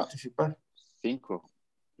a habemos. participar. 5.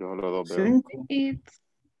 Yo los dos veo. 5. It's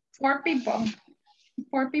 4 people.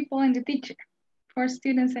 4 people and the teacher. 4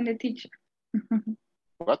 students and the teacher.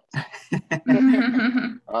 What?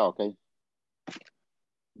 Ok.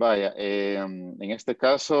 Vaya, en este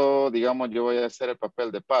caso, digamos, yo voy a hacer el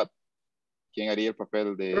papel de Pat. ¿Quién haría el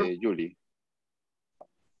papel de Julie?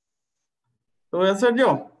 Lo voy a hacer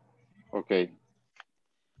yo. Ok.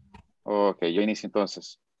 Ok, yo inicio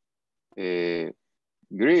entonces.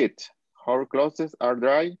 Great. Our clothes are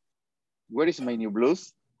dry. Where is my new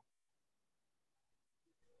blouse?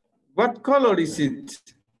 What color is it?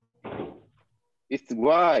 It's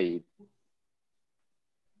white.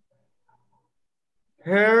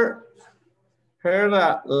 Her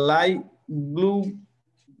a light blue.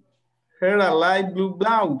 Her a light blue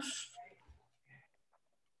blouse.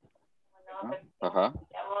 Uh-huh.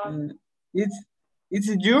 It's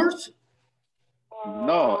yours?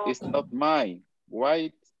 No, it's not mine.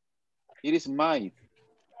 White. It is mine.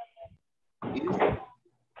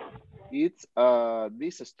 It's a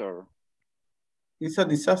disaster. It's a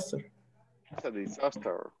disaster. It's a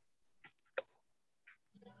disaster.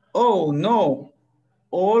 Oh no,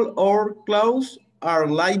 all our clothes are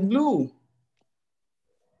light blue.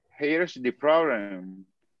 Here's the problem.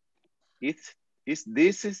 It's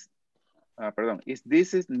this is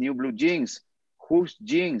new blue jeans. Whose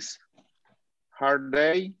jeans? Are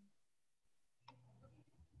they?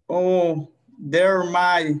 Oh, they're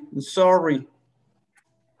mine. Sorry.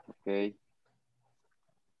 Okay.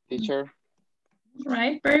 Teacher.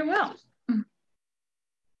 Right, very well.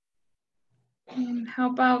 And how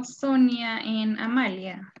about Sonia and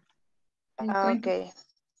Amalia? Ok.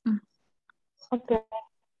 Okay.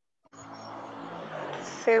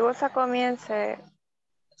 Si gusta comience,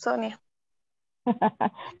 Sonia.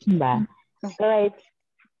 Bye. Great.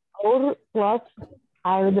 Our clothes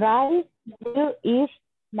are dry. Here is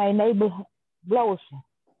my neighbor blouse.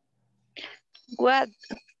 What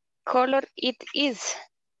color it is?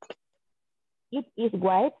 It is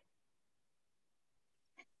white.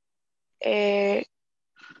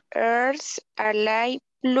 Hers a light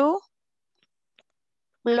blue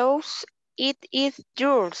blouse. It is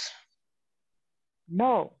yours.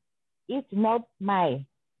 No, it's not mine.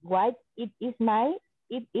 White, it is mine.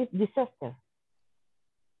 It is disaster.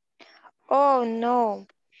 Oh no,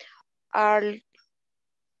 are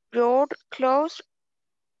your clothes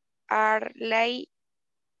are light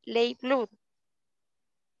blue?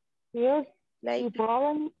 Here's the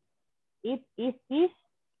problem. It is this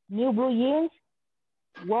new blue jeans.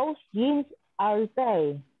 Those jeans are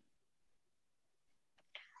gray.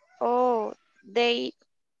 Oh,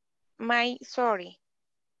 sorry.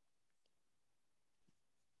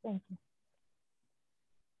 Thank you.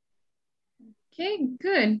 Okay,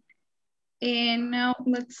 good. And now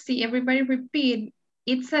let's see, everybody repeat.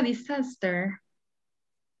 It's a disaster.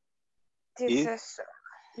 Disaster.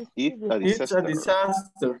 It's a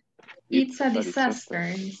disaster. It's a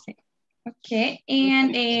disaster. Okay,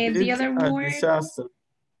 and the other word. Disaster.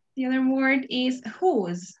 The other word is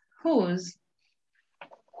whose. Whose.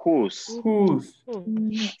 Whose? Whose?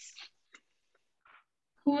 Yes.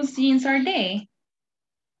 Whose jeans are they?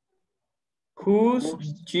 Whose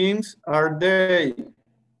jeans are they?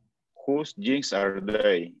 Whose jeans are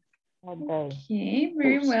they? Okay,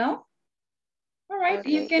 very well. All right,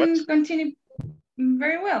 Okay. you can continue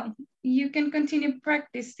very well. You can continue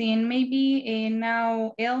practicing. Maybe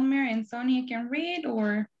now Elmer and Sonia can read,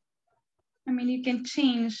 or I mean, you can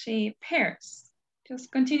change pairs.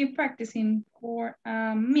 Just continue practicing for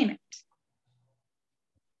a minute.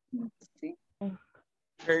 Let's see.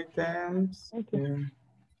 Okay, thanks.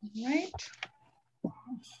 Right.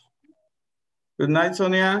 Good night,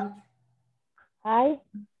 Sonia. Hi.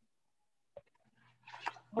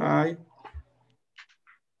 Hi.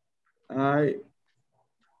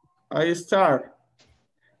 I start.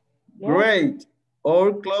 Yes. Great.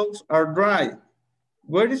 All clothes are dry.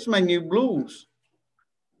 Where is my new blouse?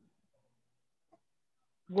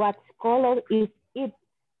 What color is it?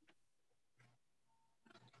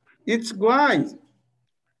 It's white.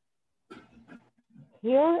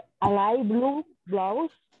 Here, a light blue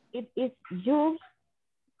blouse. It is yours.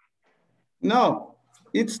 No,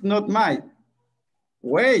 it's not mine.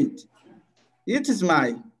 Wait, it is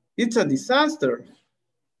mine. It's a disaster.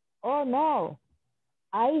 Oh no,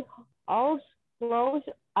 our clothes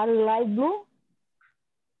are light blue.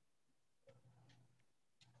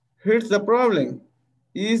 Here's the problem.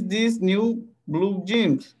 Is this new blue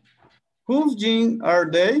jeans? Whose jeans are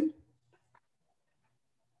they?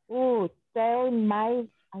 Oh,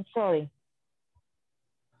 I'm sorry.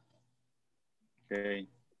 Okay.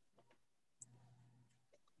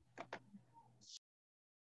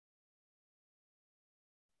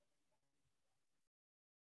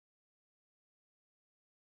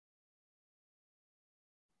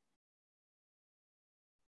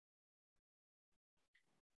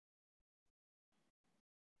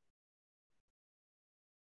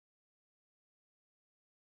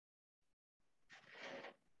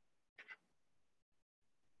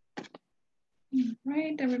 All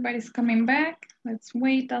right, everybody's coming back. Let's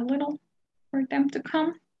wait a little for them to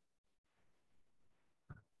come.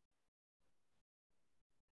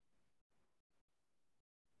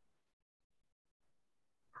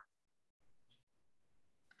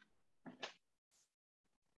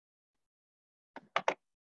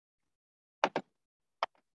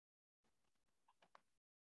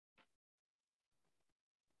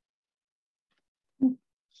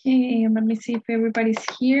 Okay, let me see if everybody's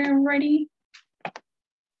here already.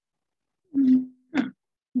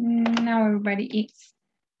 Now everybody is.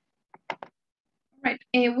 Right,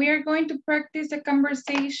 we are going to practice the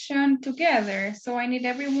conversation together. So I need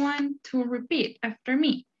everyone to repeat after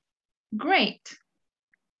me. Great.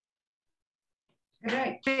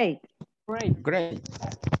 Great. Great. Great. Great.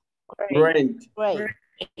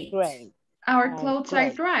 Great. Our clothes are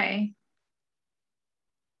dry.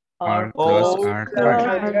 Our clothes are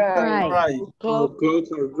dry. Our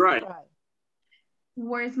clothes are dry.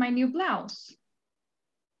 Where's my new blouse?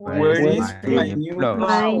 Where is my new blouse?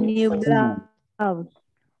 My new blouse.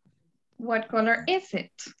 What color is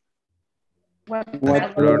it? What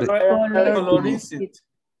color is it?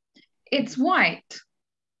 It's white.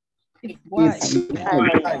 It's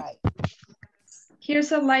white.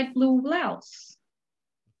 Here's a light blue blouse.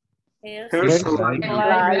 Here's a light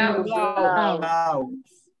blue blouse.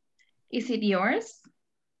 Is it yours?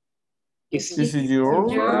 Is it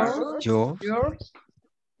yours? Yours?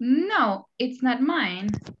 No, it's not mine.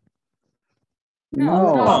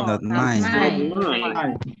 No, No, not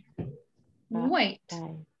mine. Wait.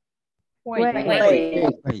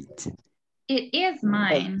 Wait. It is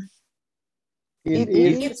mine. It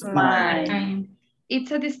is mine. It's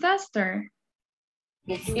a disaster.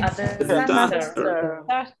 It's a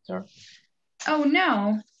disaster. Oh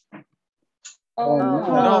no. Oh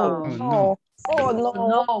no. No. Oh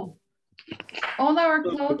no. All our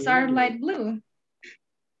clothes are light blue.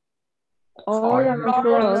 All our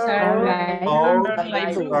clothes are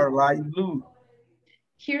light blue.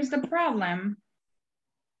 Here's the problem.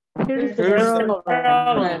 Here's the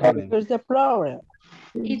problem. Here's the problem.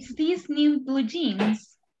 It's these new blue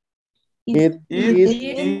jeans. It is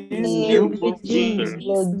new blue jeans.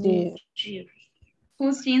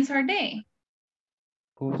 Whose jeans are they?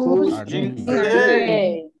 Whose are jeans they? are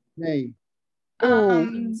Hey.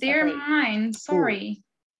 They're mine. Sorry.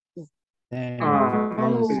 They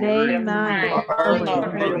They're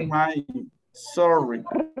mine. mine. Sorry.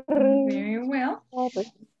 Very well.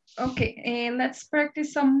 Okay, let's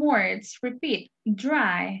practice some words. Repeat.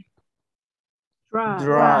 Dry.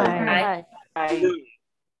 Dry.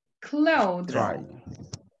 Clothes. Dry.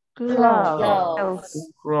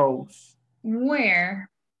 Clothes. Wear.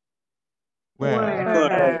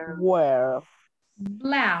 Where?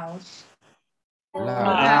 Blouse.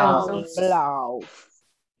 Blouse.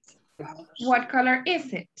 What color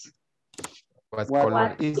is it? What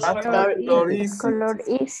color is it? Color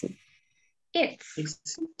is it? It's.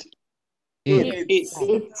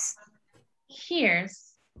 It's.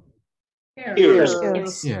 Here's.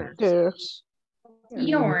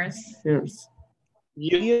 Yours.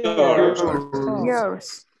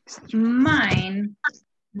 Mine.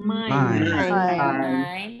 Mine.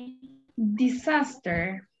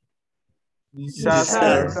 Disaster.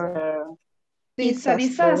 Disaster. It's a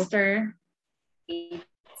disaster. It's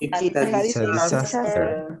a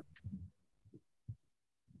disaster.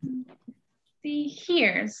 See,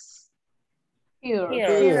 here's.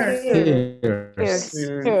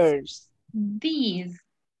 These.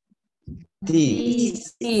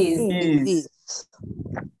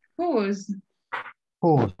 Whose.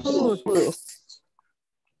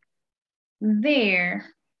 There.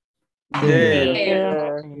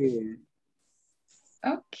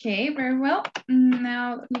 Okay, very well.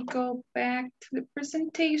 Now let me go back to the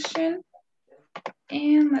presentation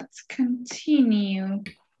and let's continue.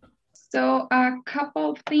 So a couple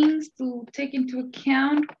of things to take into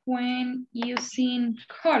account when using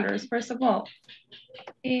colors. First of all,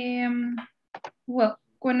 well,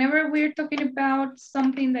 whenever we're talking about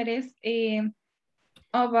something that is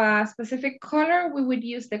of a specific color, we would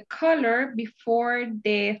use the color before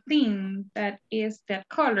the thing that is that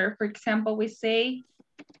color. For example, we say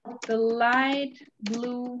the light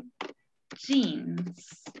blue jeans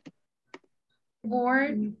or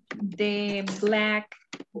the black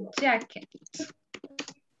jacket.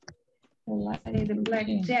 The black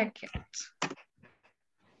jacket.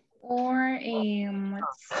 Or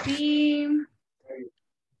let's see,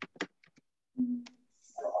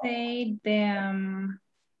 say the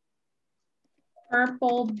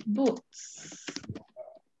purple boots.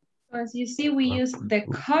 So as you see, we use the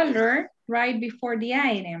color right before the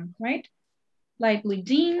item, right? light blue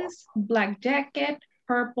jeans, black jacket,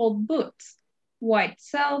 purple boots, white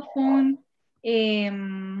cell phone,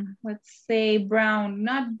 let's say brown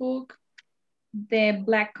notebook, the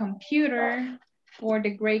black computer or the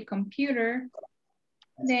gray computer.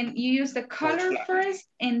 Then you use the color first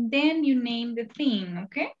and then you name the thing,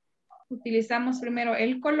 okay? Utilizamos primero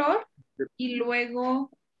el color y luego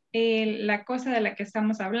la cosa de la que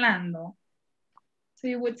estamos hablando. So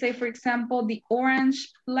you would say, for example, the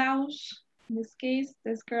orange blouse. In this case,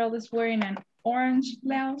 this girl is wearing an orange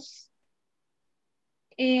blouse.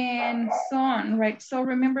 And so on, right? So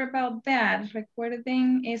remember about that.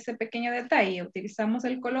 Recuerden ese pequeño detalle. Utilizamos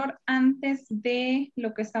el color antes de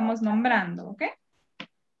lo que estamos nombrando, ¿ok?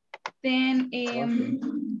 Then,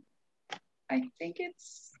 I think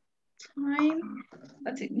it's time.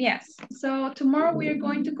 Let's see, yes. So tomorrow we are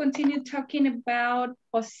going to continue talking about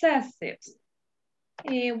possessives.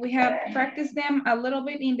 We have practiced them a little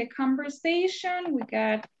bit in the conversation. We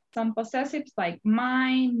got some possessives like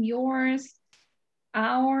mine, yours,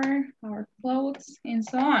 our clothes, and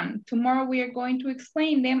so on. Tomorrow we are going to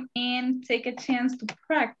explain them and take a chance to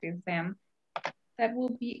practice them. That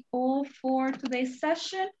will be all for today's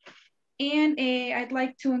session. And I'd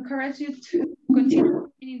like to encourage you to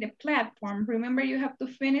continue in the platform. Remember, you have to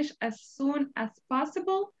finish as soon as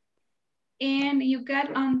possible. And you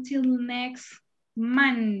got until next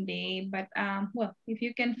Monday. But well, if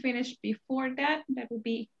you can finish before that, that would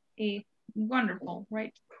be wonderful,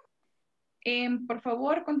 right? Por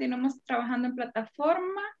favor, continuemos trabajando en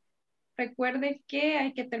plataforma. Recuerde que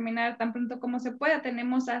hay que terminar tan pronto como se pueda.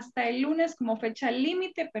 Tenemos hasta el lunes como fecha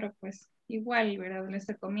límite, pero pues igual, ¿verdad? Les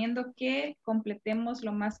recomiendo que completemos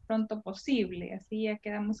lo más pronto posible. Así ya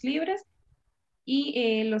quedamos libres.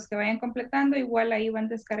 Y los que vayan completando, igual ahí van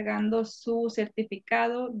descargando su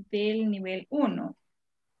certificado del nivel 1.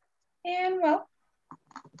 And well,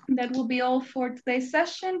 that will be all for today's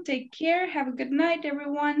session. Take care. Have a good night,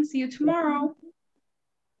 everyone. See you tomorrow.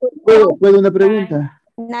 ¿Puedo una pregunta?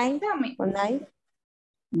 Tell me.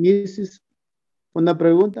 Mrs. Una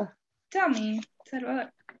pregunta. Tell me,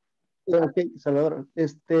 Salvador. Ok, Salvador.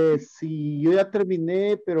 Si yo ya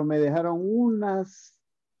terminé, pero me dejaron unas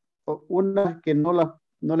que no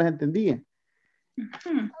las entendía.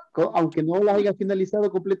 Aunque no las haya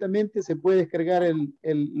finalizado completamente, se puede descargar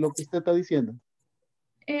lo que usted está diciendo.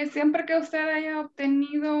 Siempre que usted haya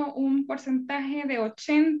obtenido un porcentaje de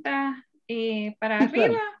 80 para Sí, arriba,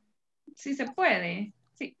 claro. sí se puede.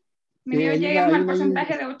 Sí. Sí, Lleguemos al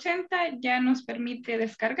porcentaje de 80, ya nos permite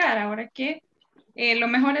descargar. Ahora que lo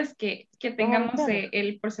mejor es que tengamos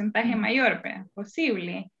el porcentaje mayor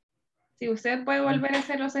posible. Si usted puede volver a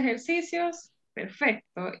hacer los ejercicios,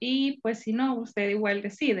 perfecto. Y pues si no, usted igual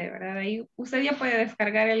decide, ¿verdad? Ahí usted ya puede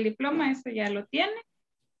descargar el diploma, eso ya lo tiene.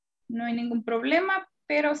 No hay ningún problema,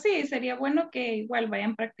 pero sí, sería bueno que igual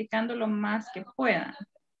vayan practicando lo más que puedan.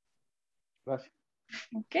 Gracias.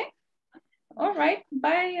 Ok. All right.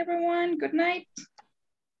 Bye, everyone. Good night.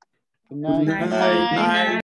 Good night. Good night.